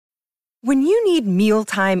When you need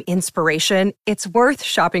mealtime inspiration, it's worth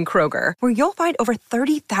shopping Kroger, where you'll find over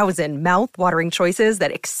 30,000 mouth-watering choices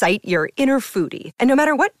that excite your inner foodie. And no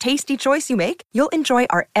matter what tasty choice you make, you'll enjoy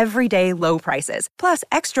our everyday low prices, plus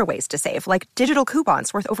extra ways to save, like digital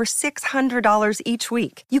coupons worth over $600 each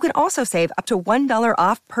week. You can also save up to $1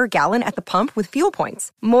 off per gallon at the pump with fuel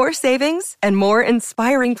points. More savings and more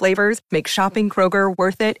inspiring flavors make shopping Kroger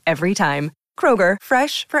worth it every time. Kroger,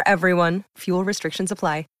 fresh for everyone. Fuel restrictions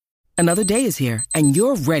apply. Another day is here, and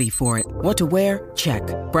you're ready for it. What to wear? Check.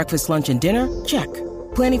 Breakfast, lunch, and dinner? Check.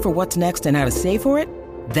 Planning for what's next and how to save for it?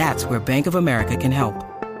 That's where Bank of America can help.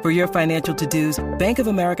 For your financial to-dos, Bank of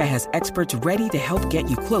America has experts ready to help get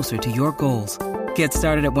you closer to your goals. Get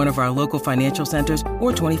started at one of our local financial centers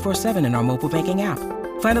or 24/7 in our mobile banking app.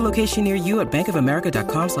 Find a location near you at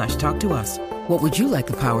bankofamerica.com/talktous. What would you like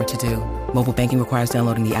the power to do? Mobile banking requires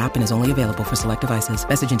downloading the app and is only available for select devices.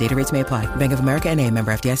 Message and data rates may apply. Bank of America N.A.,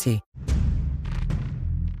 member FDIC.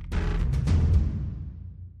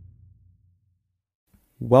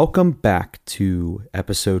 Welcome back to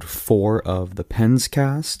episode 4 of the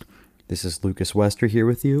PensCast. This is Lucas Wester here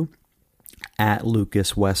with you, at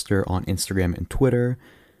Lucas Wester on Instagram and Twitter.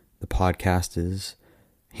 The podcast's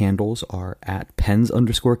handles are at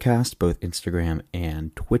Pens_cast, both Instagram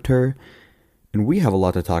and Twitter. And we have a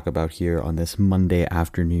lot to talk about here on this Monday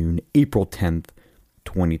afternoon, April 10th,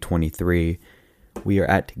 2023. We are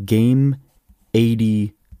at game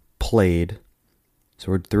 80 played.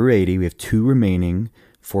 So we're through 80. We have 2 remaining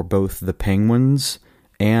for both the Penguins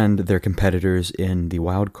and their competitors in the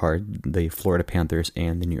wild card, the Florida Panthers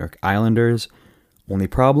and the New York Islanders. Only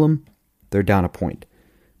problem, they're down a point.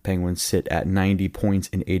 Penguins sit at 90 points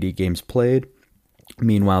in 80 games played.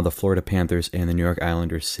 Meanwhile, the Florida Panthers and the New York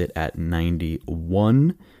Islanders sit at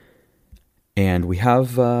 91. And we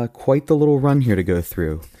have quite the little run here to go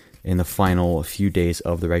through in the final few days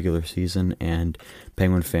of the regular season. And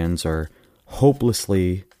Penguin fans are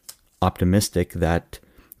hopelessly optimistic that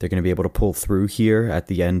they're going to be able to pull through here at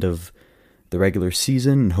the end of the regular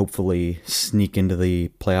season and hopefully sneak into the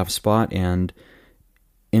playoff spot and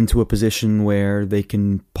into a position where they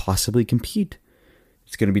can possibly compete.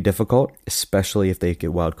 It's going to be difficult, especially if they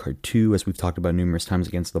get wildcard 2, as we've talked about numerous times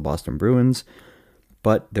against the Boston Bruins.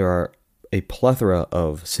 But there are a plethora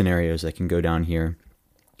of scenarios that can go down here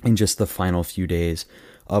in just the final few days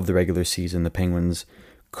of the regular season. The Penguins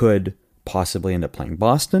could possibly end up playing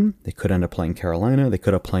Boston. They could end up playing Carolina. They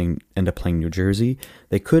could end up playing New Jersey.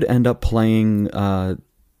 They could end up playing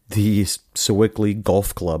the Sewickley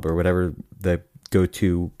Golf Club or whatever the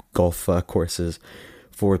go-to golf courses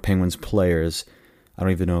for Penguins players. I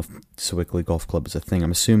don't even know if Sewickley Golf Club is a thing.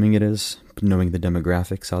 I'm assuming it is, knowing the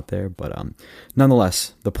demographics out there. But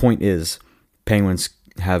nonetheless, the point is Penguins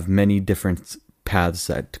have many different paths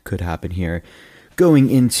that could happen here going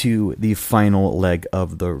into the final leg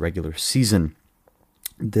of the regular season.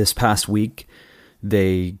 This past week,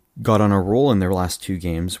 they got on a roll in their last 2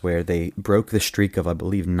 games where they broke the streak of, I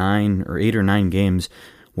believe, 8 or 9 games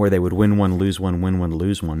where they would win one, lose one, win one,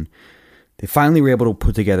 lose one. They finally were able to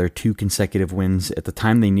put together 2 consecutive wins at the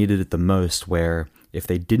time they needed it the most, where if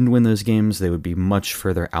they didn't win those games, they would be much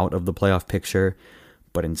further out of the playoff picture.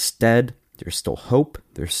 But instead, there's still hope.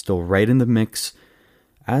 They're still right in the mix,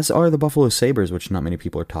 as are the Buffalo Sabres, which not many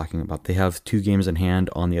people are talking about. They have 2 games in hand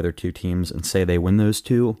on the other 2 teams, and say they win those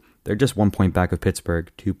 2, they're just 1 point back of Pittsburgh,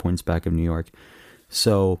 2 points back of New York.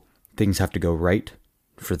 So things have to go right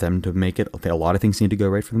for them to make it. A lot of things need to go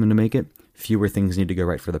right for them to make it. Fewer things need to go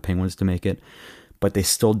right for the Penguins to make it. But they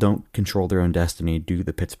still don't control their own destiny, do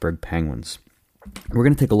the Pittsburgh Penguins. We're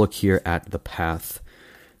going to take a look here at the path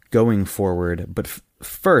going forward. But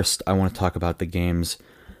first, I want to talk about the games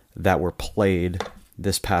that were played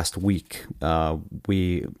this past week. I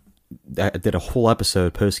did a whole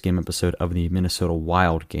episode, post-game episode of the Minnesota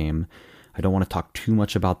Wild game. I don't want to talk too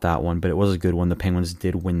much about that one, but it was a good one. The Penguins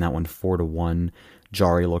did win that one 4-1.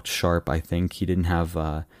 Jari looked sharp, I think. He didn't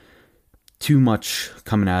have too much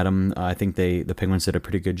coming at him. I think the Penguins did a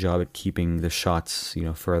pretty good job at keeping the shots,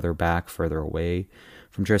 further back, further away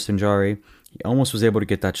from Tristan Jari. He almost was able to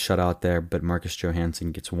get that shutout there, but Marcus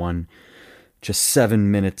Johansson gets one just 7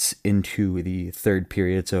 minutes into the third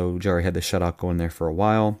period. So Jari had the shutout going there for a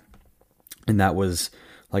while. And that was,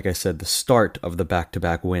 like I said, the start of the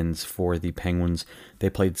back-to-back wins for the Penguins. They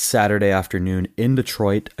played Saturday afternoon in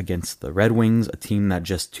Detroit against the Red Wings, a team that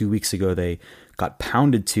just 2 weeks ago they got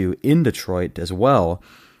pounded to in Detroit as well.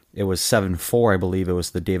 It was 7-4, I believe. It was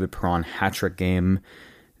the David Perron hat-trick game.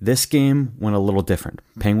 This game went a little different.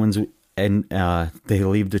 Penguins, and they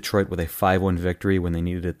leave Detroit with a 5-1 victory when they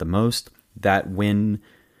needed it the most. That win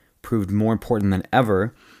proved more important than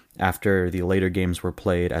ever after the later games were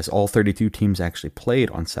played, as all 32 teams actually played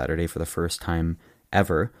on Saturday for the first time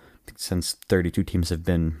ever since 32 teams have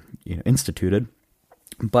been instituted.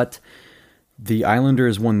 But the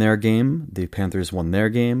Islanders won their game. The Panthers won their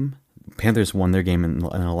game. Panthers won their game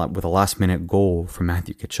with a last-minute goal from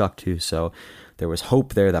Matthew Tkachuk, too. So there was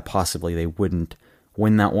hope there that possibly they wouldn't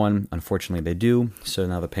win that one. Unfortunately, they do. So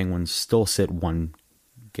now the Penguins still sit 1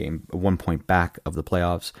 point back of the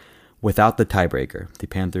playoffs without the tiebreaker. The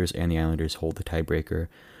Panthers and the Islanders hold the tiebreaker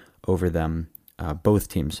over them. Both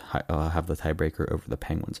teams have the tiebreaker over the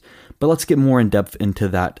Penguins. But let's get more in depth into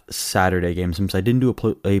that Saturday game. Since I didn't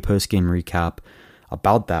do a post-game recap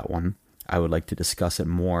about that one, I would like to discuss it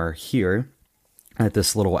more here at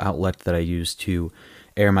this little outlet that I use to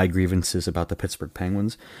air my grievances about the Pittsburgh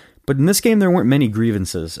Penguins. But in this game, there weren't many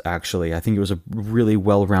grievances, actually. I think it was a really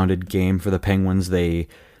well-rounded game for the Penguins. You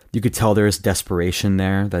could tell there was desperation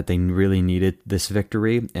there, that they really needed this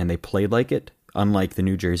victory, and they played like it. Unlike the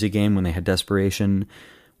New Jersey game when they had desperation,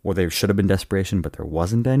 or there should have been desperation, but there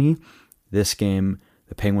wasn't any. This game,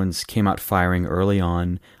 the Penguins came out firing early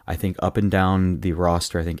on. I think up and down the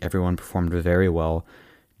roster, I think everyone performed very well.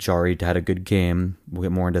 Jarry had a good game. We'll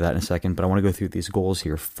get more into that in a second, but I want to go through these goals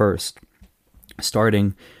here first.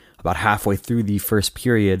 Starting about halfway through the first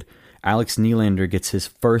period, Alex Nylander gets his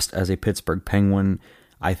first as a Pittsburgh Penguin.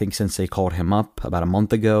 I think since they called him up about a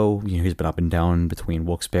month ago, he's been up and down between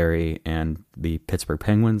Wilkes-Barre and the Pittsburgh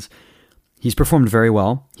Penguins. He's performed very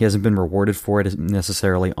well. He hasn't been rewarded for it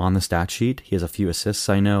necessarily on the stat sheet. He has a few assists,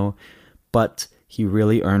 I know, but he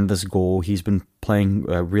really earned this goal. He's been playing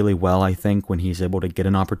really well, I think, when he's able to get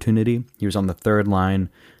an opportunity. He was on the third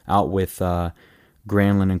line out with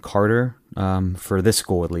Granlund and Carter for this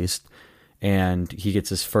goal at least, and he gets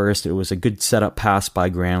his first. It was a good setup pass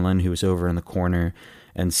by Granlund, who was over in the corner,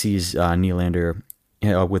 and sees Nylander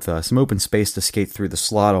with some open space to skate through the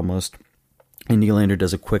slot almost. And Nylander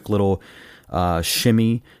does a quick little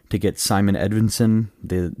shimmy to get Simon Edvinsson,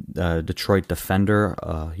 the Detroit defender,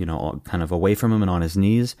 kind of away from him and on his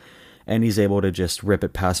knees. And he's able to just rip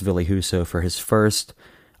it past Ville Husso for his first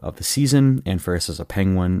of the season, and first as a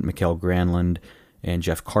Penguin. Mikael Granlund and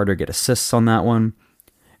Jeff Carter get assists on that one.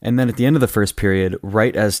 And then at the end of the first period,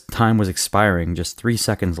 right as time was expiring, just 3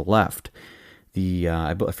 seconds left,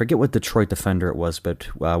 I forget what Detroit defender it was, but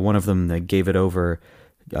one of them that gave it over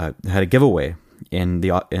had a giveaway in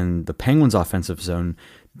the Penguins' offensive zone.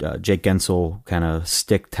 Jake Gensel kind of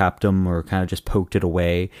stick tapped him, or kind of just poked it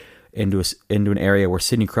away into an area where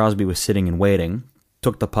Sidney Crosby was sitting and waiting.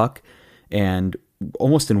 Took the puck and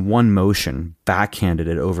almost in one motion backhanded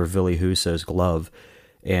it over Ville Husso's glove.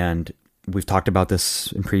 And we've talked about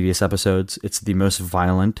this in previous episodes. It's the most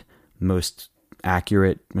violent, most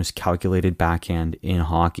accurate, most calculated backhand in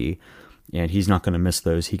hockey, and he's not going to miss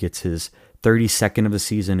those. He gets his 32nd of the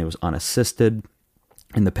season. It was unassisted,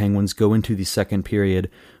 and the Penguins go into the second period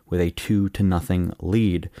with a 2-0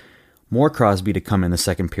 lead. More Crosby to come in the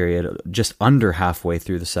second period, just under halfway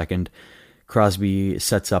through the second. Crosby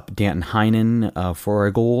sets up Danton Heinen for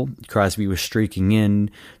a goal. Crosby was streaking in.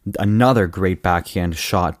 Another great backhand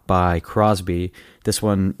shot by Crosby. This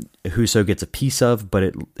one Husso gets a piece of, but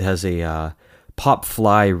it has a pop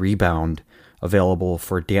fly rebound available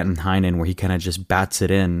for Danton Heinen, where he kind of just bats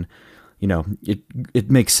it in.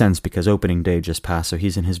 It makes sense because opening day just passed, so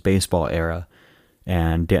he's in his baseball era.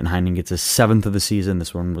 And Danton Heinen gets his 7th of the season.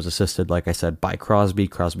 This one was assisted, like I said, by Crosby.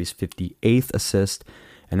 Crosby's 58th assist,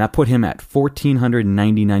 and that put him at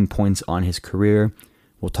 1,499 points on his career.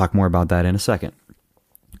 We'll talk more about that in a second.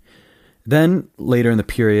 Then, later in the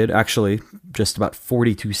period, actually just about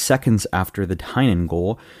 42 seconds after the Heinen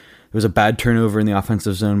goal, there was a bad turnover in the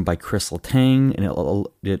offensive zone by Chris Letang, and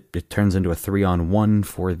it turns into a 3-on-1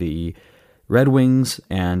 for the Red Wings,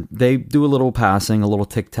 and they do a little passing, a little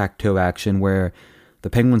tic-tac-toe action where the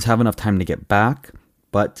Penguins have enough time to get back,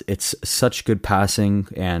 but it's such good passing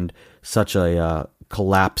and such a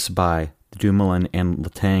collapse by Dumoulin and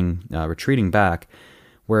Letang retreating back,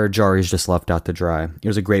 where Jarry's just left out to dry. It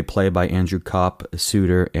was a great play by Andrew Kopp,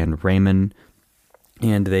 Suter, and Raymond,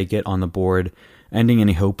 and they get on the board, ending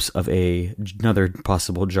any hopes of another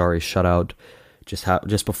possible Jarry shutout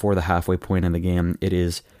just before the halfway point in the game. It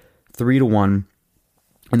is 3-1.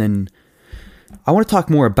 And then I want to talk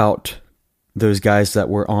more about those guys that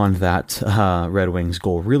were on that Red Wings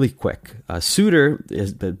goal really quick. Suter,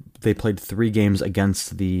 they played 3 games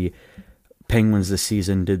against the Penguins this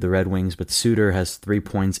season, did the Red Wings, but Suter has 3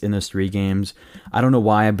 points in those 3 games. I don't know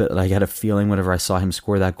why, but I had a feeling whenever I saw him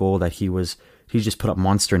score that goal that he just put up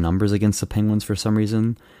monster numbers against the Penguins for some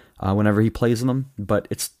reason. whenever he plays them, but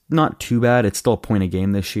it's not too bad. It's still a point a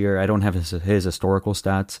game this year. I don't have his historical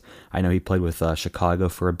stats. I know he played with Chicago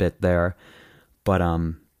for a bit there, but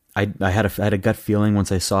I had a gut feeling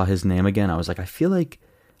once I saw his name again. I was like, I feel like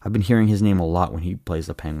I've been hearing his name a lot when he plays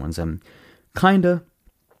the Penguins, and kinda,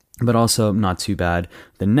 but also not too bad.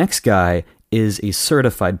 The next guy is a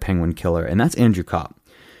certified Penguin killer, and that's Andrew Copp.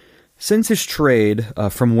 Since his trade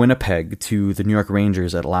from Winnipeg to the New York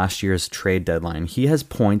Rangers at last year's trade deadline, he has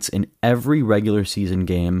points in every regular season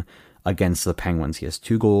game against the Penguins. He has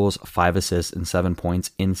 2 goals, 5 assists, and 7 points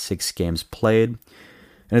in 6 games played.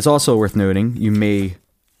 And it's also worth noting, you may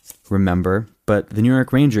remember, but the New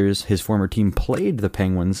York Rangers, his former team, played the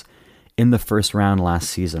Penguins in the first round last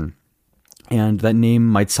season. And that name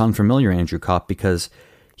might sound familiar, Andrew Copp, because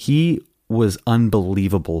he was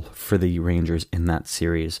unbelievable for the Rangers in that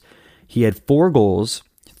series. He had 4 goals,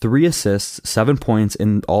 3 assists, 7 points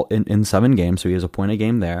in 7 games, so he has a point a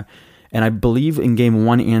game there. And I believe in game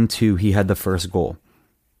 1 and 2, he had the first goal.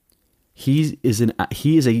 It's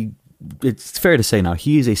fair to say now,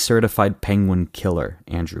 he is a certified Penguin killer,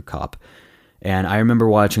 Andrew Copp. And I remember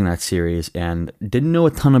watching that series and didn't know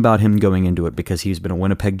a ton about him going into it because he's been a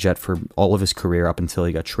Winnipeg Jet for all of his career up until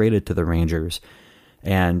he got traded to the Rangers.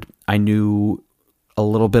 And I knew a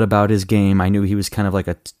little bit about his game. I knew he was kind of like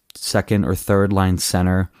a second or third line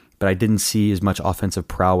center, but I didn't see as much offensive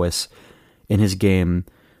prowess in his game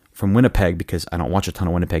from Winnipeg because I don't watch a ton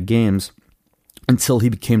of Winnipeg games until he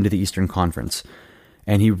came to the Eastern Conference.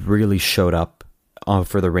 And he really showed up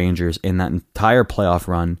for the Rangers in that entire playoff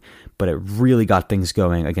run, but it really got things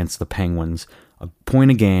going against the Penguins. A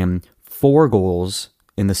point a game, 4 goals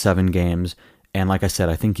in the 7 games, and like I said,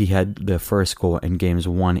 I think he had the first goal in games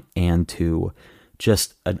 1 and 2.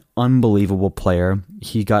 Just an unbelievable player.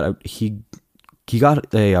 He got a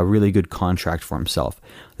really good contract for himself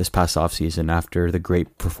this past offseason after the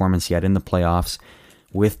great performance he had in the playoffs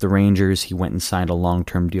with the Rangers. He went and signed a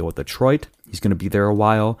long-term deal with Detroit. He's going to be there a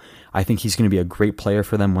while. I think he's going to be a great player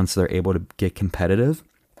for them once they're able to get competitive.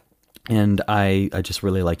 And I just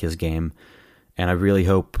really like his game. And I really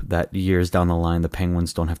hope that years down the line, the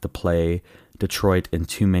Penguins don't have to play Detroit in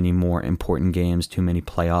too many more important games, too many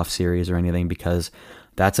playoff series or anything, because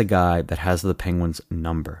that's a guy that has the Penguins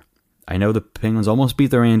number. I know the Penguins almost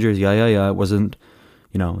beat the Rangers. Yeah. It wasn't,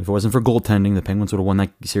 if it wasn't for goaltending, the Penguins would have won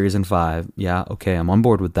that series in 5. Yeah, okay, I'm on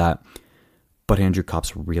board with that. But Andrew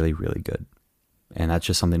Copp's really, really good. And that's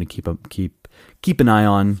just something to keep an eye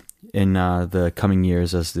on in the coming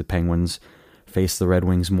years as the Penguins face the Red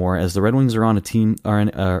Wings more, as the Red Wings are on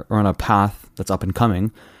a path that's up and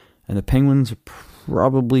coming, and the Penguins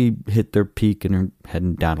probably hit their peak and are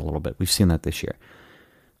heading down a little bit. We've seen that this year.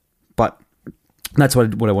 But that's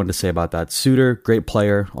what I wanted to say about that. Suter, great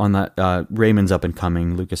player on that. Raymond's up and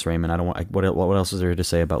coming. Lucas Raymond. What else is there to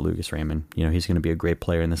say about Lucas Raymond? He's going to be a great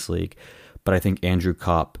player in this league. But I think Andrew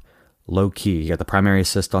Copp, low key, he got the primary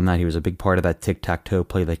assist on that. He was a big part of that tic-tac-toe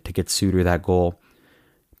play to get Suter that goal.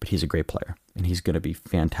 But he's a great player, and he's going to be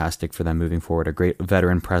fantastic for them moving forward. A great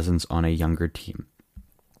veteran presence on a younger team.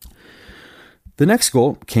 The next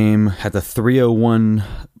goal came at the 3:01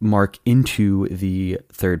 mark into the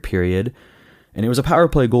third period, and it was a power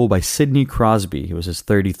play goal by Sidney Crosby. It was his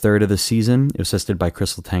 33rd of the season. It was assisted by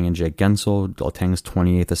Chris Letang and Jake Gensel. Letang's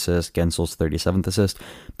 28th assist, Gensel's 37th assist.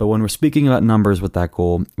 But when we're speaking about numbers with that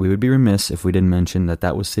goal, we would be remiss if we didn't mention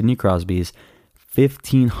that was Sidney Crosby's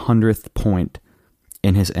 1,500th point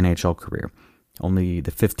in his NHL career. Only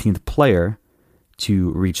the 15th player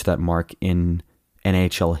to reach that mark in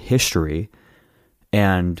NHL history.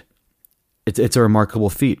 And it's a remarkable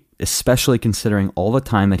feat, especially considering all the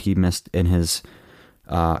time that he missed in his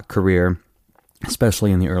career,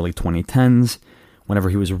 especially in the early 2010s, whenever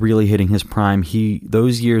he was really hitting his prime.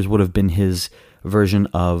 Those years would have been his version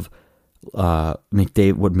of what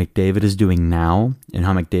McDavid is doing now, and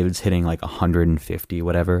how McDavid's hitting like 150,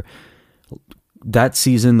 whatever. That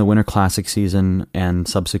season, the Winter Classic season and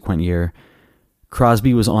subsequent year,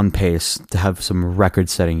 Crosby was on pace to have some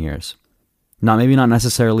record-setting years. Maybe not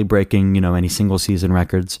necessarily breaking, any single season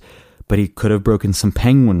records, but he could have broken some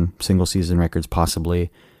Penguin single season records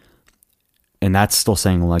possibly. And that's still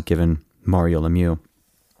saying a lot given Mario Lemieux.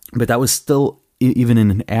 But that was still even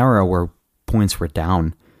in an era where points were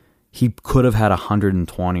down. He could have had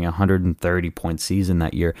 120, 130 point season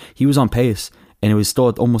that year. He was on pace, and it was still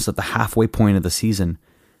almost at the halfway point of the season.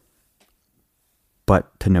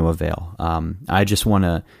 But to no avail. I just want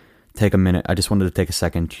to take a minute. I just wanted to take a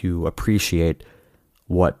second to appreciate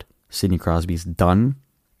what Sidney Crosby's done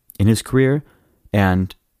in his career.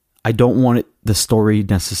 And I don't want the story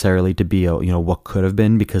necessarily to be, what could have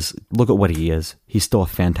been, because look at what he is. He's still a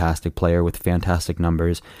fantastic player with fantastic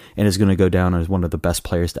numbers and is going to go down as one of the best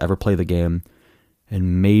players to ever play the game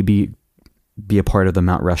and maybe be a part of the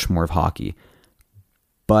Mount Rushmore of hockey.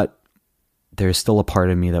 But there's still a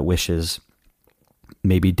part of me that wishes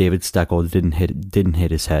maybe David Steckel didn't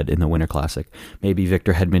hit his head in the Winter Classic. Maybe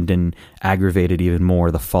Victor Hedman didn't aggravate it even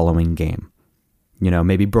more the following game.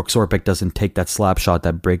 Maybe Brooks Orpik doesn't take that slap shot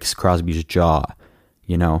that breaks Crosby's jaw.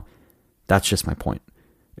 That's just my point,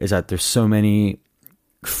 is that there's so many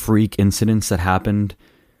freak incidents that happened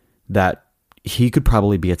that he could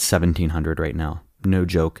probably be at 1,700 right now. No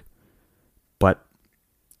joke. But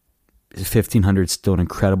 1,500 is still an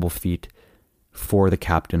incredible feat for the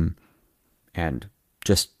captain, and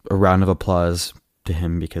just a round of applause to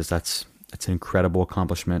him, because that's an incredible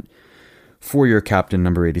accomplishment for your captain,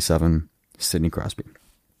 number 87, Sidney Crosby.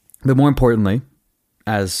 But more importantly,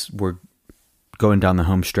 as we're going down the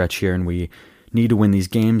home stretch here and we need to win these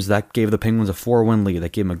games, that gave the Penguins a 4-1 lead.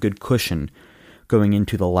 That gave them a good cushion going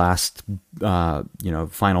into the last,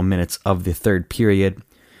 final minutes of the third period.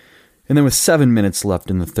 And then with 7 minutes left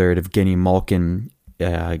in the third, Evgeny Malkin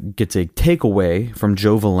gets a takeaway from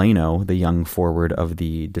Joe Veleno, the young forward of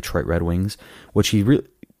the Detroit Red Wings, which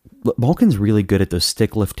Malkin's really good at those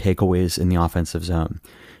stick lift takeaways in the offensive zone.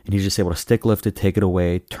 And he's just able to stick lift it, take it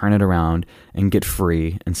away, turn it around, and get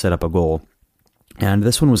free and set up a goal. And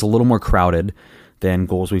this one was a little more crowded than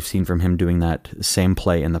goals we've seen from him doing that same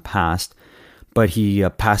play in the past. But he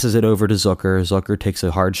passes it over to Zucker. Zucker takes a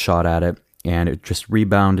hard shot at it, and it just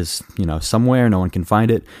rebound is, somewhere. No one can find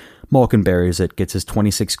it. Malkin buries it, gets his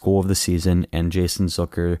 26th goal of the season, and Jason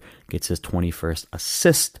Zucker gets his 21st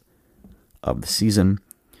assist of the season.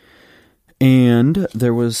 And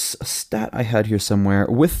there was a stat I had here somewhere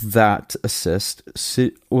with that assist.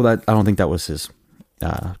 I don't think that was his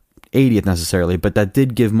 80th necessarily, but that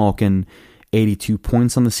did give Malkin 82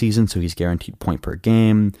 points on the season, so he's guaranteed point per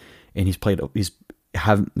game. And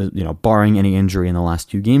barring any injury in the last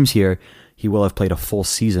 2 games here, he will have played a full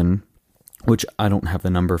season, which I don't have the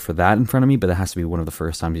number for that in front of me, but that has to be one of the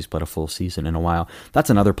first times he's played a full season in a while. That's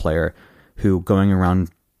another player who, going around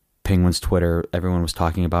Penguins Twitter, everyone was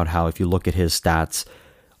talking about how if you look at his stats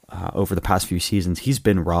over the past few seasons, he's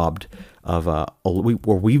been robbed of,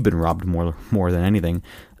 we've been robbed more than anything,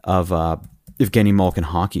 of Evgeny Malkin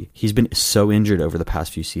hockey. He's been so injured over the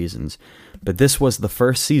past few seasons. But this was the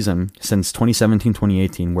first season since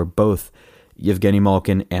 2017-2018 where both Evgeny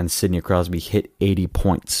Malkin and Sidney Crosby hit 80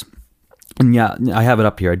 points. And yeah, I have it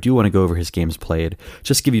up here. I do want to go over his games played,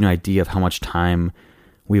 just give you an idea of how much time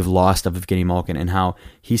we've lost of Evgeny Malkin and how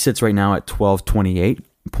he sits right now at 1,228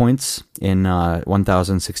 points in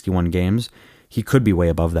 1,061 games. He could be way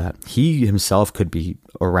above that. He himself could be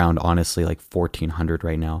around, honestly, like 1,400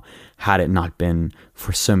 right now, had it not been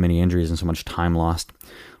for so many injuries and so much time lost.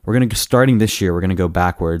 Starting this year, we're going to go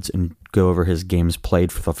backwards and go over his games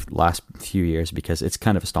played for the last few years, because it's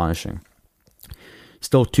kind of astonishing.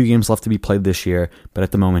 Still 2 games left to be played this year, but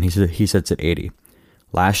at the moment he sits at 80.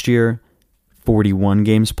 Last year, 41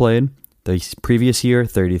 games played. The previous year,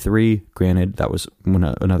 33. Granted, that was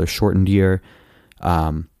another shortened year.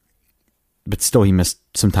 But still, he missed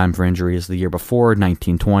some time for injuries. The year before,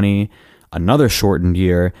 19-20, another shortened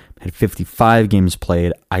year, had 55 games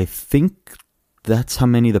played. I think that's how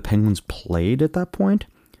many the Penguins played at that point.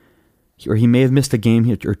 Or he may have missed a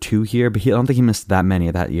game or 2 here, but I don't think he missed that many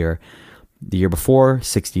that year. The year before,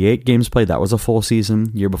 68 games played. That was a full season.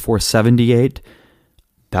 Year before, 78.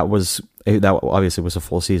 That obviously was a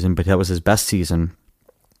full season, but that was his best season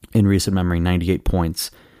in recent memory, 98 points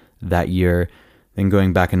that year. Then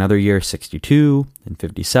going back another year, 62, and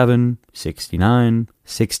 57, 69,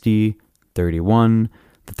 60, 31.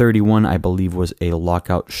 The 31, I believe, was a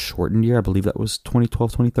lockout shortened year. I believe that was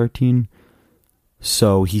 2012, 2013.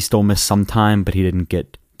 So he still missed some time, but he didn't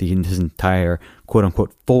get his entire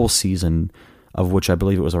quote-unquote full season, of which I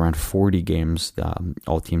believe it was around 40 games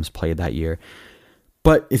all teams played that year.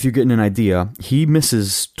 But if you're getting an idea, he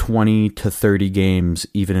misses 20 to 30 games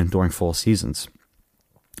even during full seasons.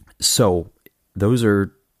 So that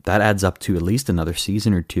adds up to at least another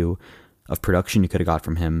season or 2 of production you could have got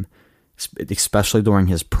from him, especially during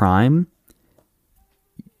his prime.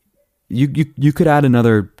 You could add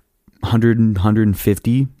another 100,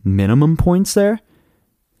 150 minimum points there.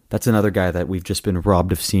 That's another guy that we've just been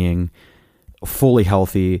robbed of seeing fully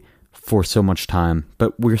healthy for so much time,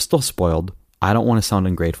 but we're still spoiled. I don't want to sound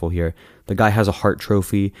ungrateful here. The guy has a Hart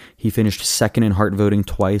Trophy. He finished second in Hart voting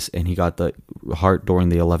twice, and he got the Hart during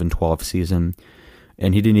the 11-12 season.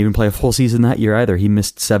 And he didn't even play a full season that year either. He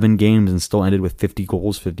missed 7 games and still ended with 50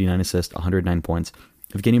 goals, 59 assists, 109 points.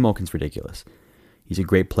 Evgeny Malkin's ridiculous. He's a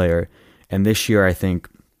great player. And this year, I think,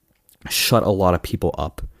 shut a lot of people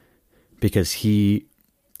up because he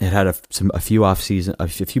had a few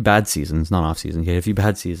bad seasons, not off seasons. He had a few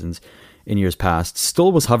bad seasons in years past.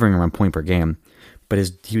 Still was hovering around point per game, but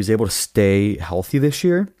he was able to stay healthy this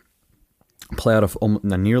year, play out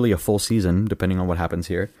nearly a full season, depending on what happens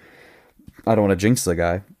here. I don't want to jinx the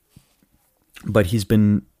guy, but he's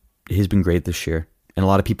been great this year. And a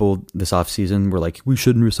lot of people this offseason were like, we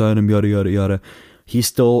shouldn't resign him, yada, yada, yada. He's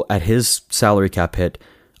still, at his salary cap hit,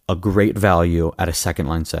 a great value at a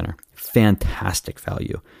second-line center. Fantastic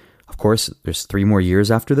value. Of course, there's 3 more years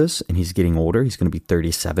after this, and he's getting older. He's going to be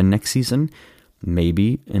 37 next season.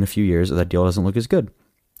 Maybe in a few years, that deal doesn't look as good.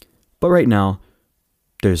 But right now,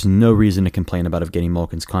 there's no reason to complain about Evgeny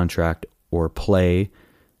Malkin's contract or play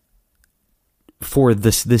for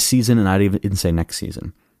this season, and I'd even say next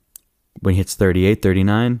season. When he hits 38,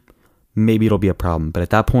 39, maybe it'll be a problem. But at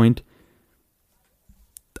that point,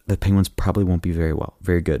 the Penguins probably won't be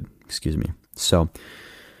very good. So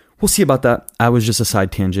we'll see about that. I was just a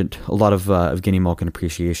side tangent. A lot of Evgeny Malkin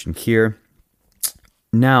appreciation here.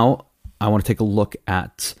 Now, I want to take a look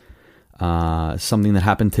at something that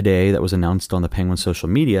happened today that was announced on the Penguins social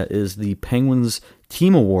media. Is the Penguins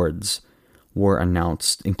Team Awards were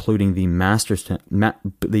announced, including the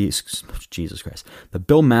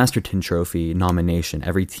Bill Masterton Trophy nomination.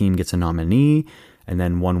 Every team gets a nominee, and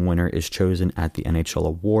then one winner is chosen at the NHL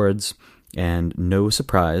Awards. And no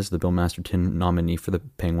surprise, the Bill Masterton nominee for the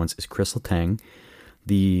Penguins is Chris Letang.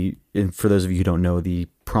 And for those of you who don't know, the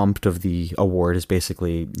prompt of the award is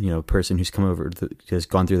basically, person who's has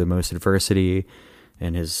gone through the most adversity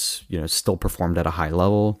and has, still performed at a high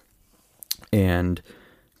level. And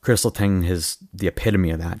Chris Letang is the epitome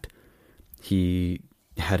of that. He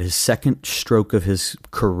had his second stroke of his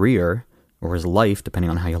career, or his life, depending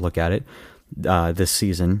on how you look at it, this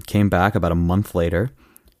season. Came back about a month later.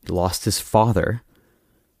 He lost his father,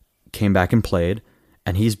 came back and played,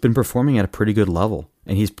 and he's been performing at a pretty good level.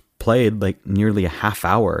 And he's played like nearly a half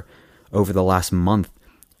hour over the last month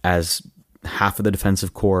as half of the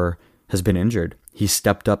defensive core has been injured. He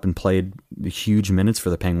stepped up and played huge minutes for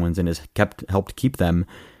the Penguins and has helped keep them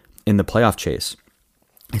in the playoff chase.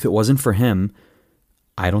 If it wasn't for him,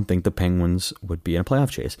 I don't think the Penguins would be in a playoff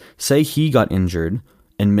chase. Say he got injured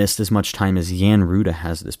and missed as much time as Jan Ruda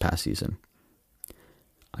has this past season.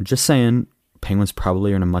 I'm just saying, Penguins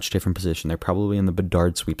probably are in a much different position. They're probably in the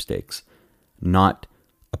Bedard sweepstakes, not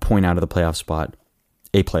a point out of the playoff spot,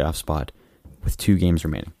 a playoff spot with 2 games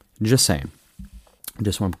remaining. Just saying. I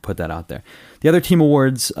just want to put that out there. The other team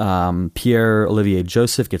awards, Pierre-Olivier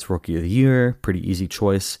Joseph gets Rookie of the Year. Pretty easy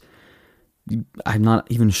choice. I'm not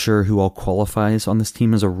even sure who all qualifies on this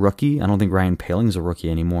team as a rookie. I don't think Ryan Poehling is a rookie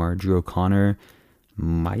anymore. Drew O'Connor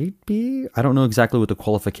might be. I don't know exactly what the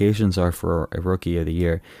qualifications are for a Rookie of the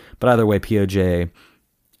Year. But either way, POJ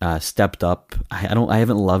stepped up. I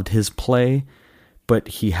haven't loved his play, but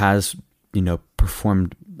he has,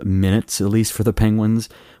 performed minutes at least for the Penguins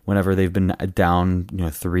whenever they've been down,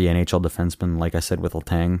 3 NHL defensemen. Like I said with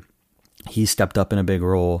Letang, he stepped up in a big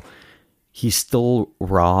role. He's still a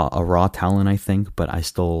raw talent, I think, but I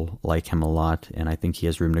still like him a lot, and I think he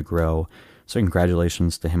has room to grow. So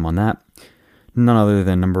congratulations to him on that. None other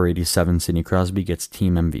than number 87, Sidney Crosby, gets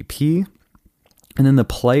team MVP. And then the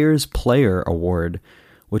Players Player Award,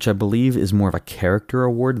 which I believe is more of a character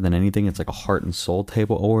award than anything. It's like a heart and soul type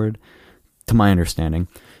of award, to my understanding.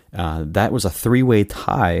 That was a 3-way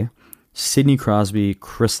tie. Sidney Crosby,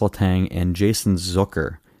 Chris Letang, and Jason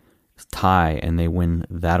Zucker tie, and they win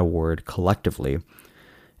that award collectively.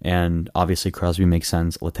 And obviously Crosby makes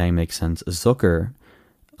sense, Letang makes sense. Zucker,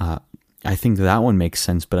 I think that one makes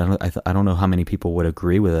sense, but I don't know how many people would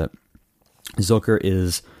agree with it. Zucker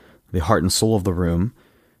is the heart and soul of the room,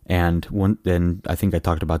 and I think I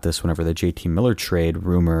talked about this whenever the JT Miller trade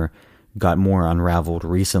rumor got more unraveled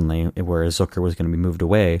recently, where Zucker was going to be moved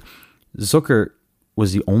away. Zucker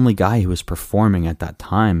was the only guy who was performing at that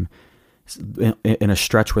time in a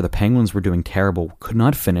stretch where the Penguins were doing terrible, could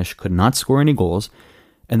not finish, could not score any goals,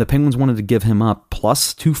 and the Penguins wanted to give him up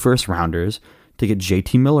plus 2 first-rounders to get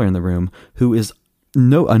JT Miller in the room, who is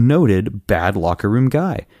a noted bad locker room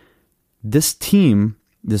guy. This team,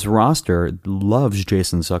 this roster, loves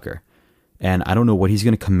Jason Zucker, and I don't know what he's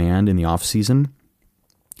going to command in the offseason.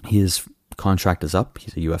 His contract is up.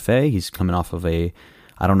 He's a UFA. He's coming off of I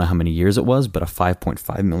don't know how many years it was, but a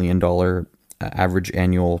 $5.5 million average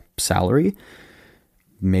annual salary.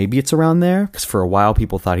 Maybe it's around there, because for a while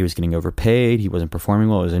people thought he was getting overpaid. He wasn't performing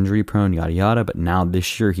well. He was injury prone, yada, yada. But now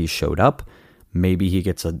this year he showed up. Maybe he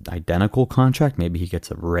gets an identical contract. Maybe he gets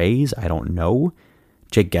a raise. I don't know.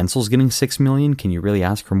 Jake Gensel's getting $6 million. Can you really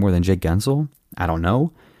ask for more than Jake Gensel? I don't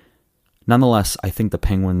know. Nonetheless, I think the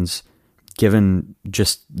Penguins, given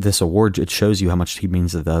just this award, it shows you how much he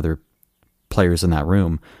means to the other players in that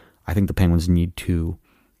room. I think the Penguins need to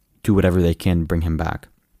do whatever they can to bring him back.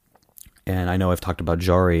 And I know I've talked about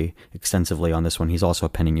Jari extensively on this one. He's also a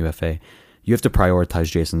pending UFA. You have to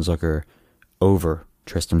prioritize Jason Zucker over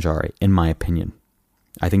Tristan Jari, in my opinion.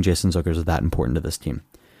 I think Jason Zucker is that important to this team.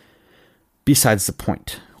 Besides the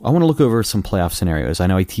point, I want to look over some playoff scenarios. I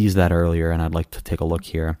know I teased that earlier, and I'd like to take a look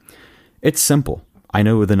here. It's simple. I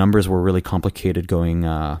know the numbers were really complicated going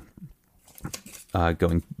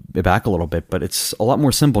back a little bit, but it's a lot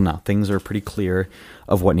more simple now. Things are pretty clear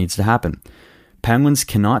of what needs to happen. Penguins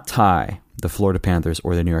cannot tie the Florida Panthers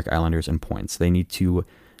or the New York Islanders in points. They need to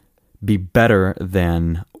be better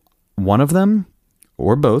than one of them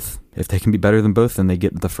or both. If they can be better than both, then they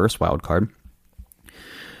get the first wild card.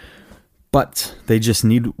 But they just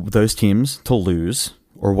need those teams to lose,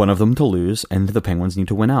 or one of them to lose, and the Penguins need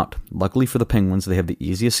to win out. Luckily for the Penguins, they have the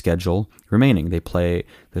easiest schedule remaining. They play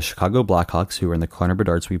the Chicago Blackhawks, who are in the Connor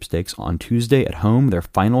Bedard sweepstakes, on Tuesday at home, their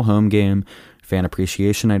final home game. Fan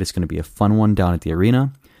Appreciation Night. It's going to be a fun one down at the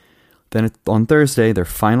arena. Then on Thursday, their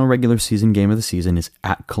final regular season game of the season is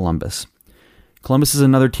at Columbus. Columbus is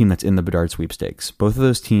another team that's in the Bedard sweepstakes. Both of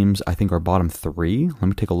those teams, I think, are bottom three. Let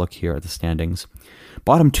me take a look here at the standings.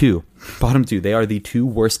 Bottom two. They are the two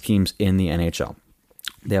worst teams in the NHL.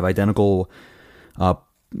 They have identical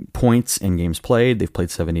points in games played. They've played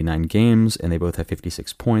 79 games, and they both have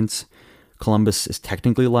 56 points. Columbus is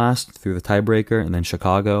technically last through the tiebreaker, and then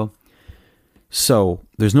Chicago. So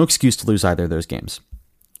there's no excuse to lose either of those games.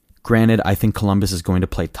 Granted, I think Columbus is going to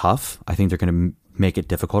play tough. I think they're going to make it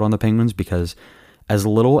difficult on the Penguins because as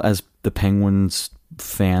little as the Penguins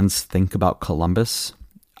fans think about Columbus,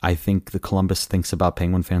 I think the Columbus thinks about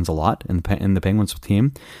Penguin fans a lot in the Penguins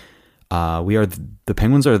team. The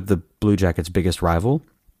Penguins are the Blue Jackets' biggest rival,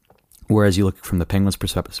 whereas you look from the Penguins'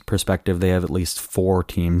 perspective, they have at least 4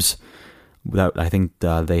 teams that I think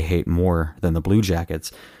they hate more than the Blue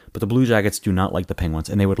Jackets. But the Blue Jackets do not like the Penguins,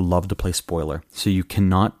 and they would love to play spoiler. So you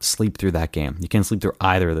cannot sleep through that game. You can't sleep through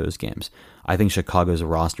either of those games. I think Chicago's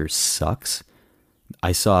roster sucks.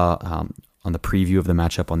 I saw on the preview of the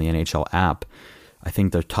matchup on the NHL app, I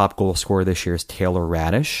think their top goal scorer this year is Taylor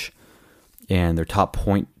Radish, and their top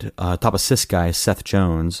assist guy is Seth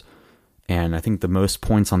Jones, and I think the most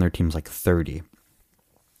points on their team is like 30.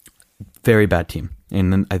 Very bad team.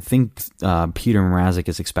 And then I think Peter Mrazek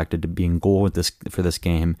is expected to be in goal for this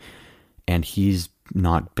game, and he's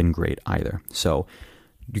not been great either. So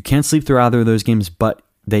you can't sleep through either of those games, but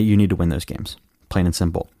you need to win those games, plain and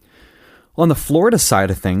simple. On the Florida side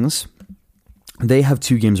of things, they have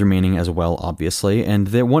 2 games remaining as well, obviously, and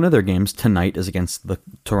one of their games tonight is against the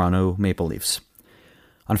Toronto Maple Leafs.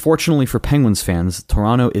 Unfortunately for Penguins fans,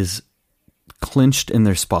 Toronto is clinched in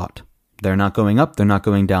their spot. They're not going up. They're not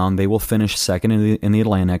going down. They will finish second in the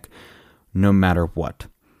Atlantic no matter what.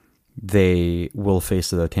 They will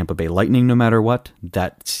face the Tampa Bay Lightning no matter what.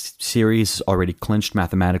 That series is already clinched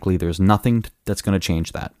mathematically. There's nothing that's going to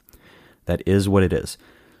change that. That is what it is.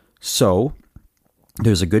 So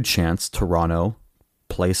there's a good chance Toronto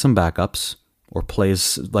plays some backups or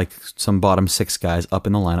plays like some bottom 6 guys up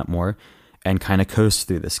in the lineup more and kind of coast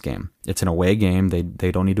through this game. It's an away game.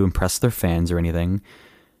 They don't need to impress their fans or anything.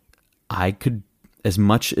 As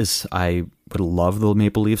much as I would love the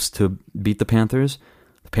Maple Leafs to beat the Panthers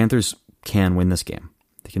can win this game.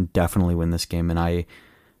 They can definitely win this game, and I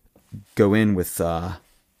go in with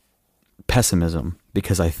pessimism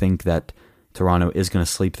because I think that Toronto is going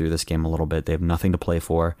to sleep through this game a little bit. They have nothing to play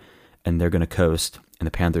for, and they're going to coast, and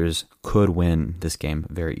the Panthers could win this game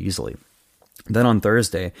very easily. Then on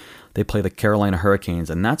Thursday, they play the Carolina Hurricanes,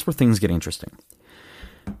 and that's where things get interesting.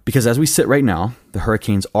 Because as we sit right now, the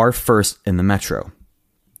Hurricanes are first in the Metro.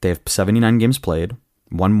 They have 79 games played,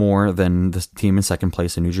 one more than the team in second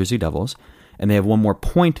place, the New Jersey Devils, and they have one more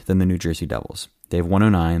point than the New Jersey Devils. They have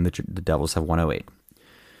 109, the Devils have 108.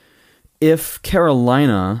 If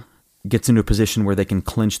Carolina gets into a position where they can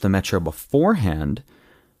clinch the Metro beforehand,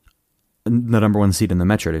 the number 1 seed in the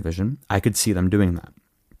Metro division, I could see them doing that.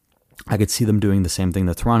 I could see them doing the same thing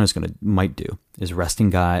that Toronto's might do, is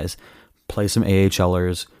resting guys, play some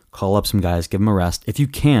AHLers, call up some guys, give them a rest. If you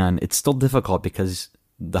can, it's still difficult because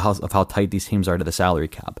of how tight these teams are to the salary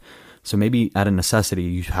cap. So maybe at a necessity,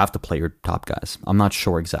 you have to play your top guys. I'm not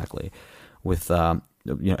sure exactly with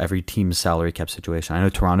every team's salary cap situation. I know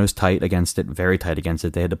Toronto's tight against it, very tight against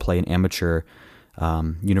it. They had to play an amateur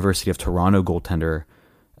University of Toronto goaltender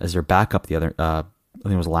as their backup I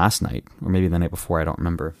think it was last night or maybe the night before. I don't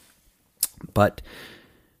remember. But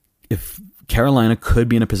if Carolina could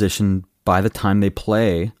be in a position by the time they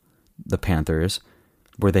play the Panthers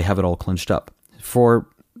where they have it all clinched up. For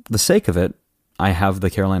the sake of it, I have the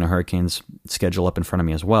Carolina Hurricanes schedule up in front of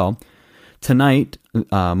me as well. Tonight,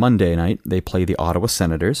 Monday night, they play the Ottawa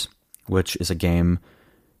Senators, which is a game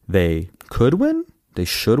they could win, they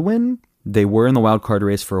should win. They were in the wild card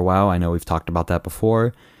race for a while. I know we've talked about that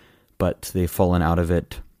before, but they've fallen out of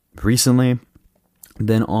it recently.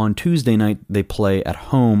 Then on Tuesday night, they play at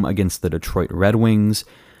home against the Detroit Red Wings,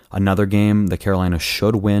 another game the Carolina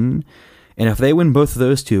should win. And if they win both of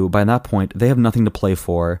those two, by that point, they have nothing to play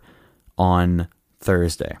for on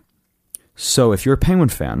Thursday. So if you're a Penguin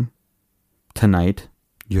fan, tonight,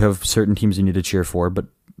 you have certain teams you need to cheer for, but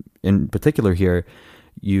in particular here,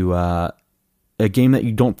 a game that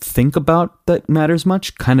you don't think about that matters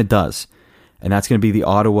much kind of does. And that's going to be the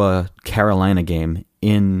Ottawa-Carolina game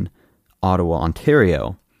in Ottawa,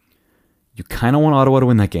 Ontario. You kind of want Ottawa to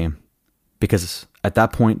win that game because at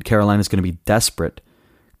that point, Carolina is going to be desperate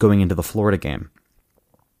going into the Florida game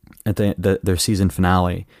at their season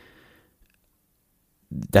finale.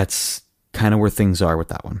 That's kind of where things are with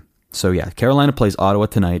that one. So yeah, Carolina plays Ottawa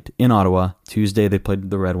tonight in Ottawa. Tuesday, they played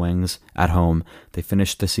the Red Wings at home. They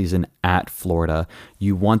finished the season at Florida.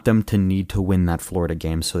 You want them to need to win that Florida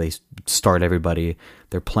game, so they start everybody.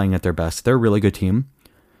 They're playing at their best. They're a really good team,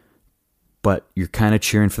 but you're kind of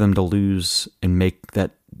cheering for them to lose and make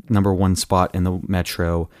that number one spot in the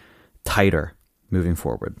Metro tighter moving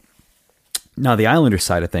forward. Now, the Islanders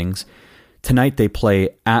side of things, tonight they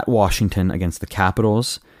play at Washington against the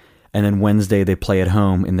Capitals. And then Wednesday, they play at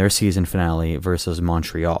home in their season finale versus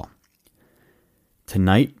Montreal.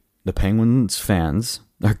 Tonight, the Penguins fans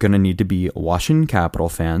are going to need to be Washington Capital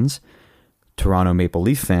fans, Toronto Maple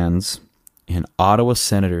Leaf fans, and Ottawa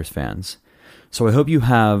Senators fans. So I hope you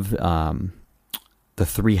have the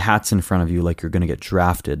three hats in front of you like you're going to get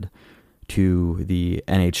drafted to the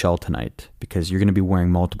NHL tonight, because you're going to be wearing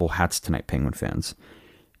multiple hats tonight, Penguin fans.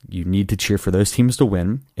 You need to cheer for those teams to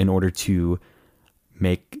win in order to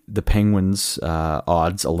make the Penguins'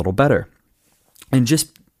 odds a little better. And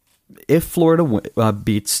just if Florida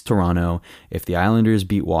beats Toronto, if the Islanders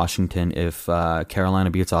beat Washington, if Carolina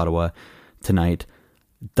beats Ottawa tonight,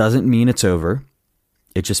 doesn't mean it's over.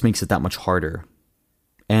 It just makes it that much harder.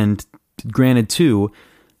 And granted, too,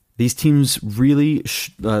 these teams really,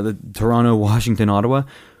 the Toronto, Washington, Ottawa,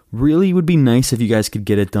 really would be nice if you guys could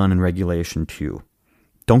get it done in regulation, too.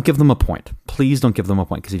 Don't give them a point. Please don't give them a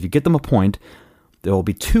point, because if you get them a point, there will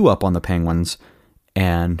be 2 up on the Penguins,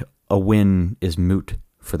 and a win is moot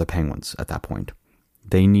for the Penguins at that point.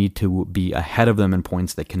 They need to be ahead of them in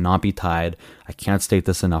points. They cannot be tied. I can't state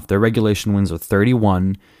this enough. Their regulation wins are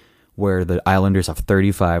 31, where the Islanders have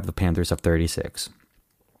 35, the Panthers have 36.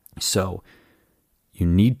 So you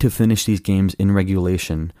need to finish these games in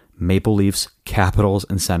regulation. Maple Leafs, Capitals,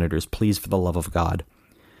 and Senators, please, for the love of God.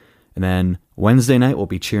 And then Wednesday night, we'll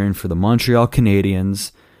be cheering for the Montreal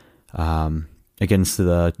Canadiens against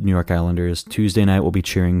the New York Islanders. Tuesday night, we'll be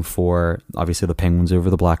cheering for, obviously, the Penguins over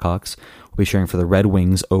the Blackhawks. We'll be cheering for the Red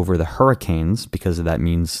Wings over the Hurricanes, because that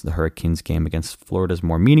means the Hurricanes game against Florida is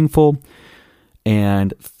more meaningful.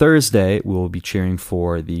 And Thursday, we will be cheering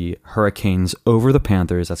for the Hurricanes over the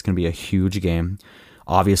Panthers. That's going to be a huge game.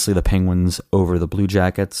 Obviously, the Penguins over the Blue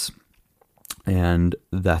Jackets. And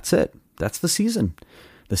that's it. That's the season.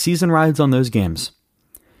 The season rides on those games.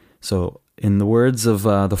 So, in the words of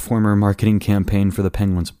the former marketing campaign for the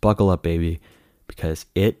Penguins, buckle up, baby, because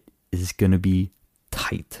it is going to be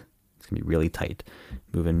tight. It's going to be really tight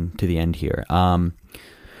moving to the end here. A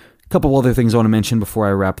couple other things I want to mention before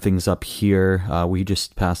I wrap things up here. We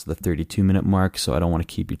just passed the 32-minute mark, so I don't want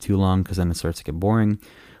to keep you too long because then it starts to get boring.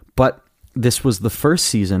 But this was the first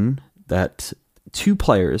season that 2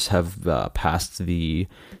 players have passed the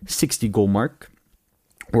 60-goal mark,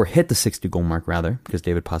 or hit the 60-goal mark, rather, because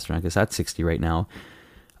David Pastrnak is at 60 right now,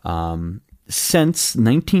 since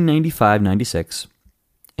 1995-96.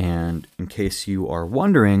 And in case you are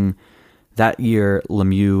wondering, that year,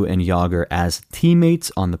 Lemieux and Yager, as teammates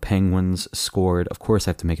on the Penguins, scored. Of course,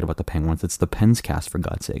 I have to make it about the Penguins. It's the PensCast, for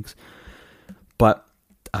God's sakes. But,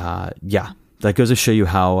 yeah, that goes to show you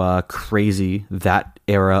how crazy that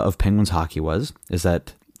era of Penguins hockey was, is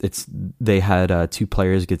that they had 2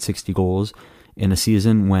 players get 60 goals in a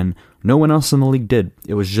season when no one else in the league did.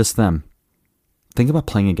 It was just them. Think about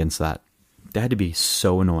playing against that. That had to be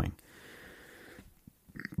so annoying.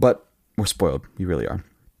 But we're spoiled. We really are.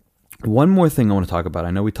 One more thing I want to talk about.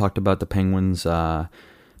 I know we talked about the Penguins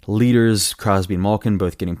leaders, Crosby and Malkin,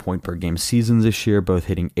 both getting point-per-game seasons this year, both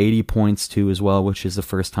hitting 80 points too as well, which is the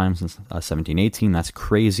first time since 17-18. That's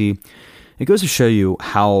crazy. It goes to show you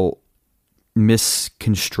how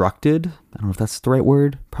misconstructed. I don't know if that's the right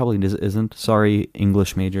word. Probably isn't. Sorry,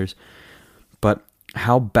 English majors. But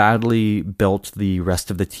how badly built the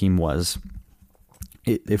rest of the team was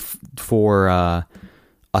for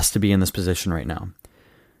us to be in this position right now.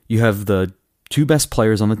 You have the two best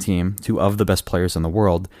players on the team, two of the best players in the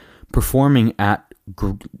world, performing at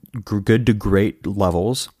good to great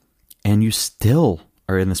levels, and you still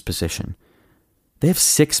are in this position. They have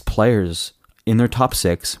 6 players in their top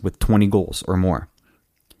 6 with 20 goals or more,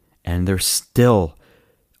 and they're still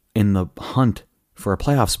in the hunt for a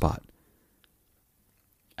playoff spot.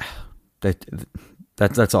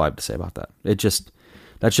 That's all I have to say about that.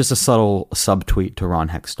 That's just a subtle subtweet to Ron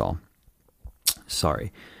Hextall.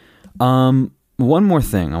 Sorry. One more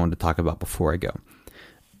thing I wanted to talk about before I go.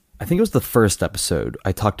 I think it was the first episode.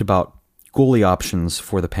 I talked about goalie options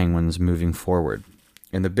for the Penguins moving forward.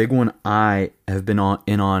 And the big one I have been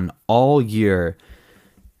on all year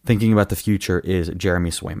thinking about the future is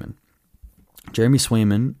Jeremy Swayman. Jeremy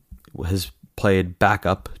Swayman has played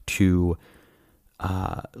backup to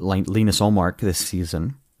Linus Ullmark this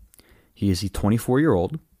season. He is a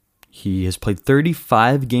 24-year-old. He has played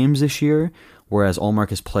 35 games this year, whereas Ullmark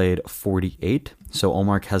has played 48. So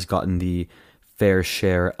Ullmark has gotten the fair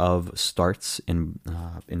share of starts in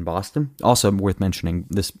Boston. Also worth mentioning,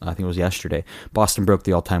 this I think it was yesterday, Boston broke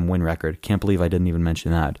the all-time win record. Can't believe I didn't even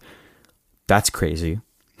mention that. That's crazy.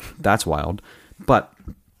 That's wild. But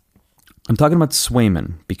I'm talking about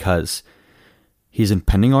Swayman because he's in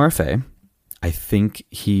pending RFA. I think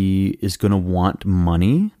he is going to want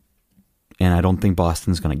money, and I don't think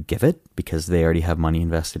Boston's going to give it because they already have money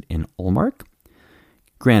invested in Ullmark.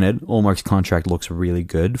 Granted, Ullmark's contract looks really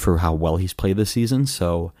good for how well he's played this season,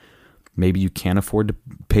 so maybe you can't afford to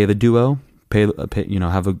pay the duo, have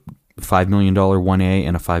a $5 million 1A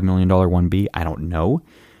and a $5 million 1B. I don't know.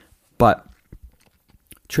 But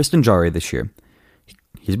Tristan Jarry this year,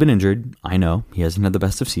 he's been injured. I know. He hasn't had the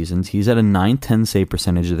best of seasons. He's at a 910 save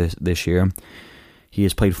percentage this year. He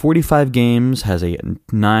has played 45 games, has a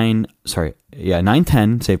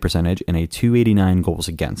 910 save percentage and a 289 goals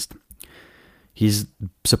against. He's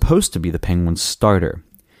supposed to be the Penguins' starter.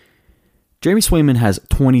 Jeremy Swayman has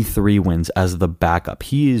 23 wins as the backup.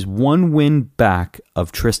 He is 1 win back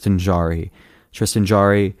of Tristan Jarry. Tristan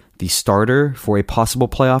Jarry, the starter for a possible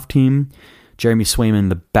playoff team. Jeremy Swayman,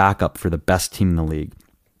 the backup for the best team in the league.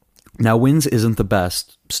 Now, wins isn't the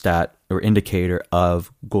best stat or indicator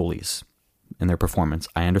of goalies and their performance.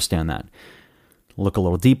 I understand that. Look a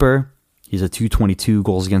little deeper. He's a 222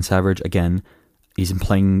 goals against average. Again, he's been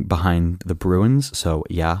playing behind the Bruins, so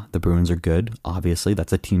yeah, the Bruins are good. Obviously,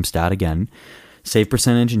 that's a team stat again. Save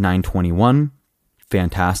percentage, 921.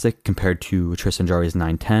 Fantastic compared to Tristan Jarry's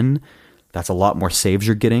 910. That's a lot more saves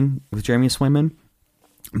you're getting with Jeremy Swayman.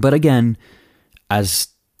 But again, as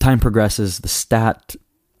time progresses, the stat,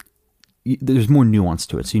 there's more nuance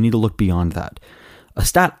to it, so you need to look beyond that. A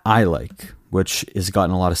stat I like, which has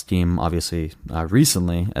gotten a lot of steam, obviously,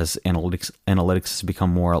 recently, as analytics has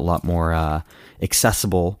become a lot more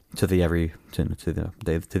accessible to the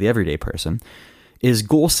everyday person, is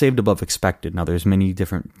goals saved above expected. Now, there's many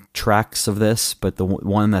different tracks of this, but the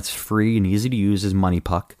one that's free and easy to use is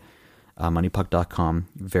MoneyPuck, moneypuck.com.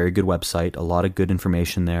 Very good website, a lot of good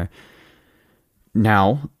information there.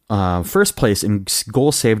 Now, first place in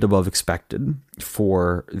goals saved above expected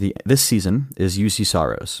for this season is UC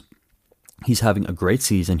Saros. He's having a great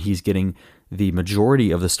season. He's getting the majority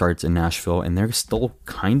of the starts in Nashville, and they're still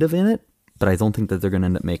kind of in it, but I don't think that they're going to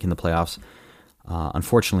end up making the playoffs,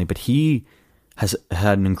 unfortunately. But he has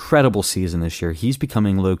had an incredible season this year. He's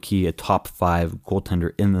becoming low-key a top 5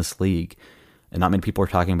 goaltender in this league, and not many people are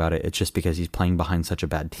talking about it. It's just because he's playing behind such a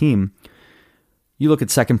bad team. You look at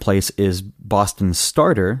second place is Boston's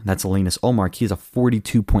starter. That's Linus Ullmark. He's a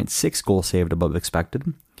 42.6 goal saved above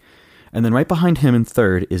expected. And then right behind him in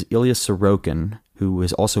third is Ilya Sorokin, who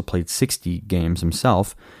has also played 60 games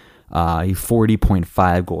himself. A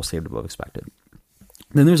 40.5 goal saved above expected.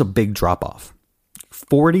 Then there's a big drop-off.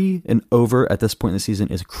 40 and over at this point in the season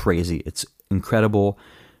is crazy. It's incredible.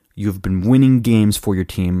 You've been winning games for your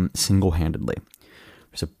team single-handedly.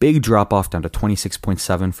 There's a big drop-off down to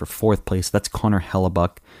 26.7 for fourth place. That's Connor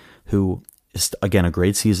Hellebuck, who is, again, a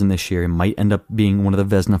great season this year. He might end up being one of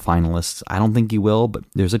the Vezina finalists. I don't think he will, but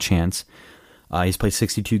there's a chance. He's played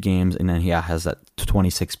 62 games, and then he has that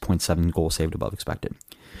 26.7 goal saved above expected.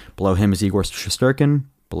 Below him is Igor Shesterkin.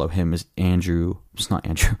 Below him is Andrei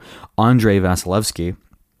Vasilevsky.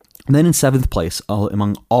 And then in seventh place,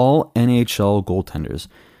 among all NHL goaltenders,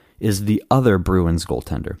 is the other Bruins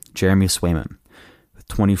goaltender, Jeremy Swayman, with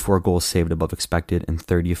 24 goals saved above expected and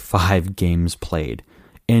 35 games played.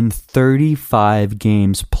 In 35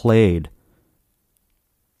 games played,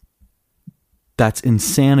 That's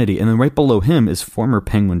insanity. And then right below him is former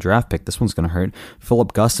Penguin draft pick. This one's going to hurt.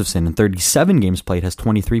 Philip Gustafsson, in 37 games played, has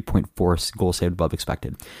 23.4 goals saved above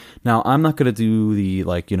expected. Now, I'm not going to do the,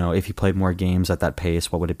 if he played more games at that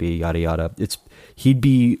pace, what would it be? Yada, yada. He'd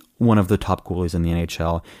be one of the top goalies in the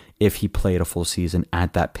NHL if he played a full season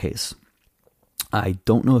at that pace. I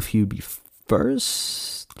don't know if he'd be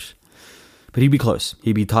first, but he'd be close.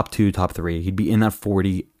 He'd be top 2, top 3. He'd be in that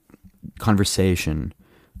 40 conversation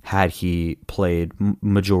had he played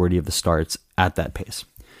majority of the starts at that pace.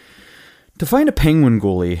 To find a Penguin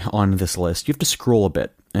goalie on this list, you have to scroll a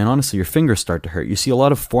bit, and honestly, your fingers start to hurt. You see a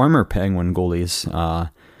lot of former Penguin goalies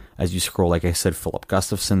as you scroll. Like I said, Philip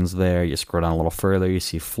Gustafsson's there. You scroll down a little further, you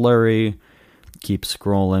see Fleury. Keep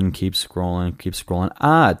scrolling, keep scrolling, keep scrolling.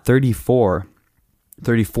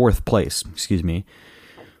 34th place, excuse me.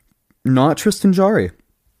 Not Tristan Jarry.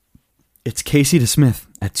 It's Casey DeSmith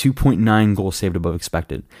at 2.9 goals saved above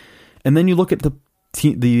expected. And then you look at the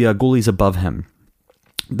goalies above him.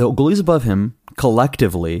 The goalies above him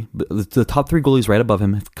collectively, the top 3 goalies right above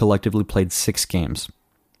him have collectively played 6 games.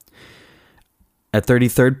 At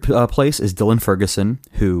 33rd place is Dylan Ferguson,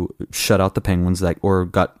 who shut out the Penguins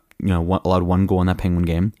got allowed 1 goal in that Penguin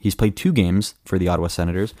game. He's played 2 games for the Ottawa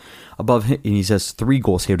Senators. Above him, he has 3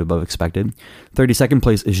 goals saved above expected. 32nd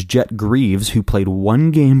place is Jet Greaves, who played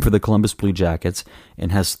 1 game for the Columbus Blue Jackets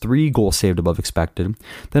and has 3 goals saved above expected.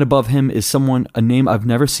 Then above him is a name I've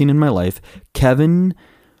never seen in my life, Kevin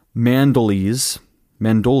Mandolis,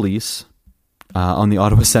 on the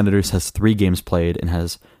Ottawa Senators, has 3 games played and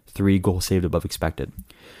has 3 goals saved above expected.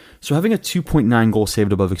 So having a 2.9 goals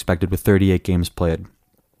saved above expected with 38 games played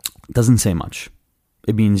doesn't say much.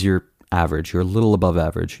 It means you're average, you're a little above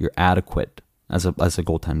average, you're adequate as a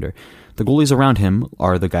goaltender. The goalies around him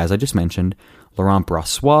are the guys I just mentioned: Laurent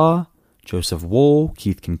Brossoit, Joseph Woll,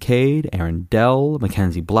 Keith Kincaid, Aaron Dell,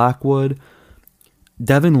 Mackenzie Blackwood.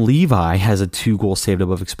 Devin Levi has a 2 goals saved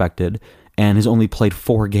above expected and has only played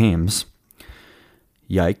 4 games.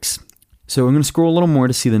 Yikes. So I'm going to scroll a little more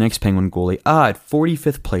to see the next Penguin goalie. At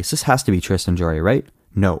 45th place, this has to be Tristan Jarry, right?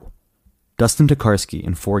 No. Dustin Tokarski,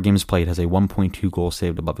 in 4 games played, has a 1.2 goals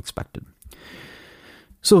saved above expected.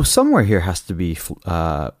 So somewhere here has to be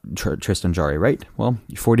Tristan Jarry, right? Well,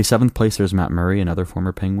 47th place, there's Matt Murray, another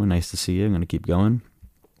former Penguin. Nice to see you. I'm going to keep going.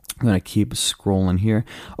 I'm going to keep scrolling here.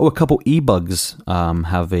 A couple E-Bugs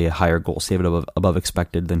have a higher goal saved above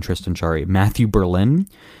expected than Tristan Jarry. Matthew Berlin,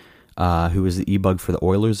 who was the E-Bug for the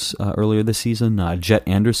Oilers earlier this season. Jet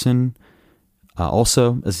Anderson,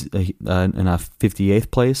 also in a 58th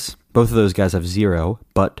place. Both of those guys have 0,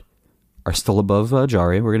 but are still above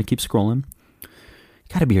Jarry. We're going to keep scrolling.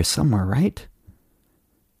 Got to be here somewhere, right?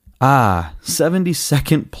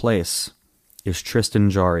 72nd place is Tristan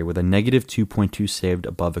Jarry with a negative 2.2 saved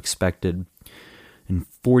above expected in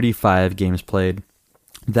 45 games played.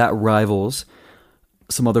 That rivals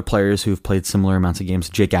some other players who've played similar amounts of games.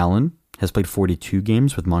 Jake Allen has played 42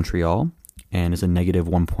 games with Montreal and is a negative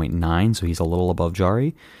 1.9, so he's a little above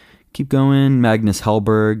Jarry. Keep going. Magnus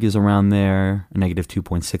Hellberg is around there, a negative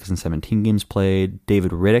 2.6 in 17 games played.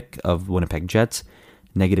 David Riddick of Winnipeg Jets,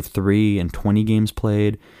 negative 3 in 20 games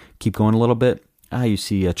played. Keep going a little bit. You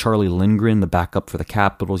see Charlie Lindgren, the backup for the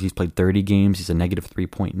Capitals. He's played 30 games. He's a negative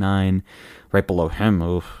 3.9. Right below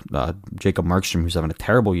him, Jacob Markstrom, who's having a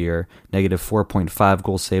terrible year, negative 4.5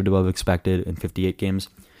 goals saved above expected in 58 games.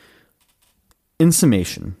 In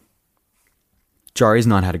summation, Jarry's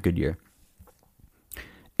not had a good year.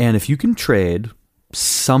 And if you can trade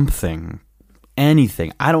something,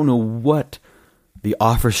 anything, I don't know what the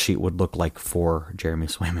offer sheet would look like for Jeremy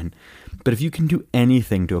Swayman, but if you can do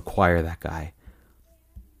anything to acquire that guy,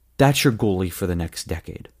 that's your goalie for the next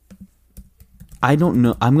decade. I don't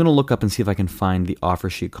know. I'm going to look up and see if I can find the offer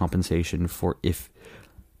sheet compensation for if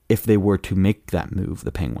they were to make that move,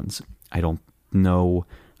 the Penguins. I don't know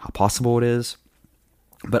how possible it is,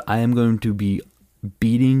 but I am going to be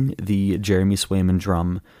beating the Jeremy Swayman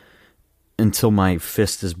drum until my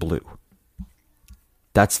fist is blue.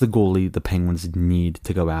 That's the goalie the Penguins need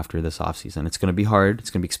to go after this offseason. It's going to be hard.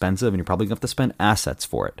 It's going to be expensive, and you're probably going to have to spend assets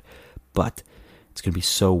for it. But it's going to be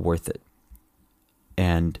so worth it.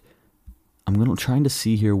 And I'm trying to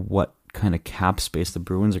see here what kind of cap space the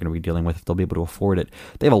Bruins are going to be dealing with, if they'll be able to afford it.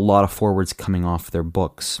 They have a lot of forwards coming off their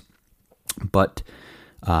books. But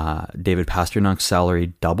David Pasternak's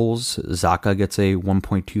salary doubles. Zacha gets a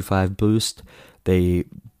 1.25 boost. They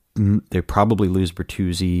probably lose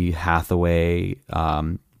Bertuzzi, Hathaway,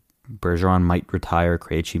 Bergeron might retire,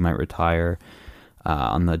 Krejci might retire.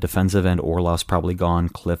 On the defensive end, Orlov's probably gone,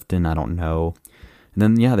 Clifton, I don't know. And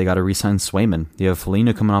then, they got to re-sign Swayman. You have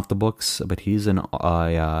Foligno coming off the books, but he's on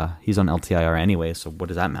LTIR anyway, so what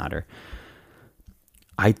does that matter?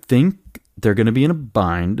 I think they're going to be in a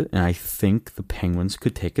bind, and I think the Penguins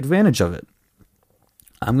could take advantage of it.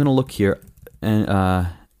 I'm going to look here, and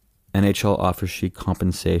NHL offer sheet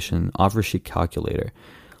compensation, offer sheet calculator.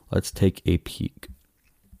 Let's take a peek.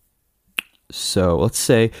 So let's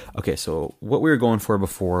say, okay, so what we were going for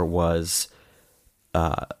before was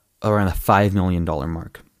around the $5 million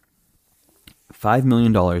mark. $5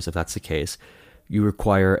 million, if that's the case, you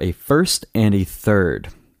require a first and a third.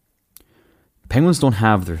 Penguins don't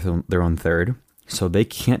have their own third, so they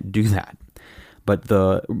can't do that. But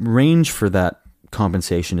the range for that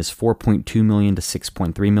compensation is $4.2 million to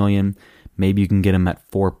 $6.3 million. Maybe you can get them at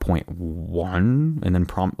 4.1 and then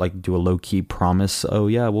do a low-key promise. Oh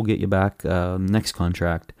yeah, we'll get you back next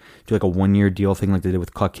contract. Do like a 1-year deal thing like they did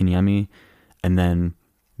with Kotkaniemi, and then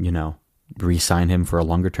re-sign him for a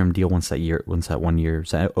longer-term deal once that 1 year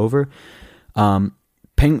is over. The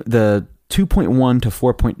 2.1 to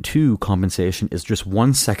 4.2 compensation is just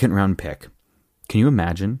 1 second-round pick. Can you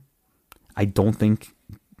imagine? I don't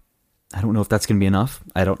know if that's going to be enough.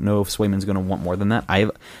 I don't know if Swayman's going to want more than that.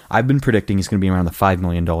 I've been predicting he's going to be around the $5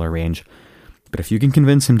 million range. But if you can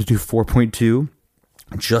convince him to do 4.2,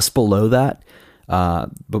 just below that,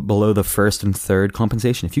 but below the first and third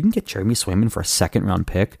compensation, if you can get Jeremy Swayman for a second-round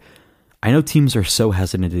pick, I know teams are so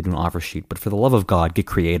hesitant to do an offer sheet, but for the love of God, get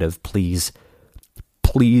creative, please.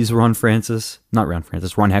 Please, Ron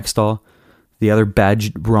Hextall, the other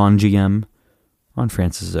bad Ron GM. Ron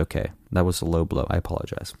Francis is okay. That was a low blow. I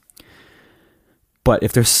apologize. But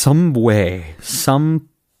if there's some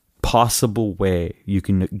possible way you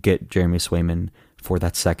can get Jeremy Swayman for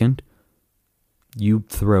that second, you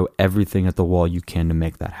throw everything at the wall you can to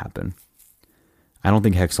make that happen. I don't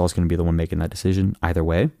think Hextall is going to be the one making that decision either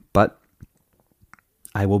way, but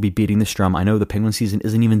I will be beating this drum. I know the Penguin season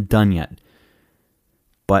isn't even done yet,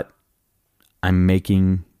 but I'm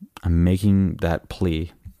making that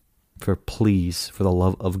plea for the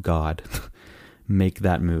love of God, make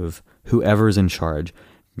that move. Whoever's in charge,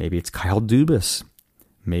 maybe it's Kyle Dubas,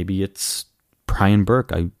 maybe it's Brian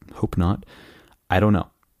Burke. I hope not. I don't know.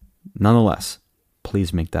 Nonetheless,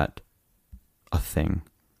 please make that a thing,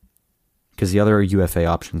 because the other UFA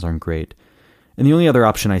options aren't great. And the only other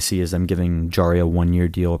option I see is them giving Jari a 1-year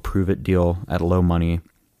deal, a prove-it deal at low money,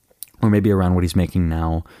 or maybe around what he's making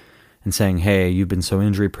now, and saying, hey, you've been so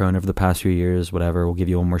injury-prone over the past few years, whatever, we'll give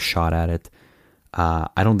you one more shot at it. I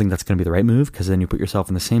don't think that's going to be the right move, because then you put yourself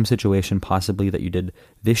in the same situation possibly that you did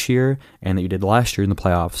this year and that you did last year in the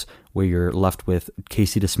playoffs, where you're left with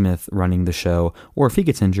Casey DeSmith running the show, or if he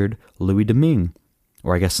gets injured, Louis Domingue,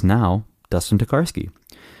 or I guess now, Dustin Tokarski.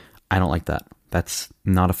 I don't like that. That's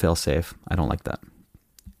not a fail-safe. I don't like that.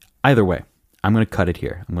 Either way, I'm going to cut it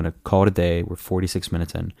here. I'm going to call it a day. We're 46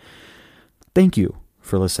 minutes in. Thank you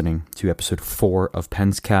for listening to episode 4 of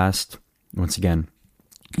PensCast. Once again,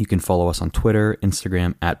 you can follow us on Twitter,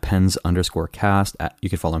 Instagram, at Pens_cast. You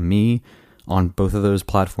can follow me on both of those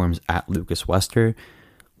platforms at Lucas Wester.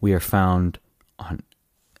 We are found on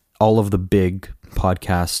all of the big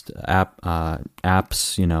podcast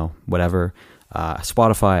apps, whatever.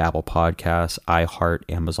 Spotify, Apple Podcasts, iHeart,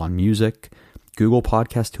 Amazon Music, Google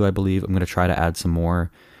Podcast too, I believe. I'm going to try to add some more,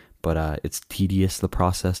 but it's tedious, the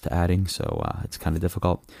process to adding, so it's kind of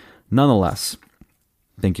difficult. Nonetheless,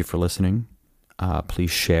 thank you for listening. Please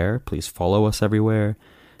share, please follow us everywhere,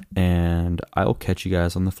 and I will catch you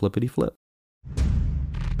guys on the flippity flip.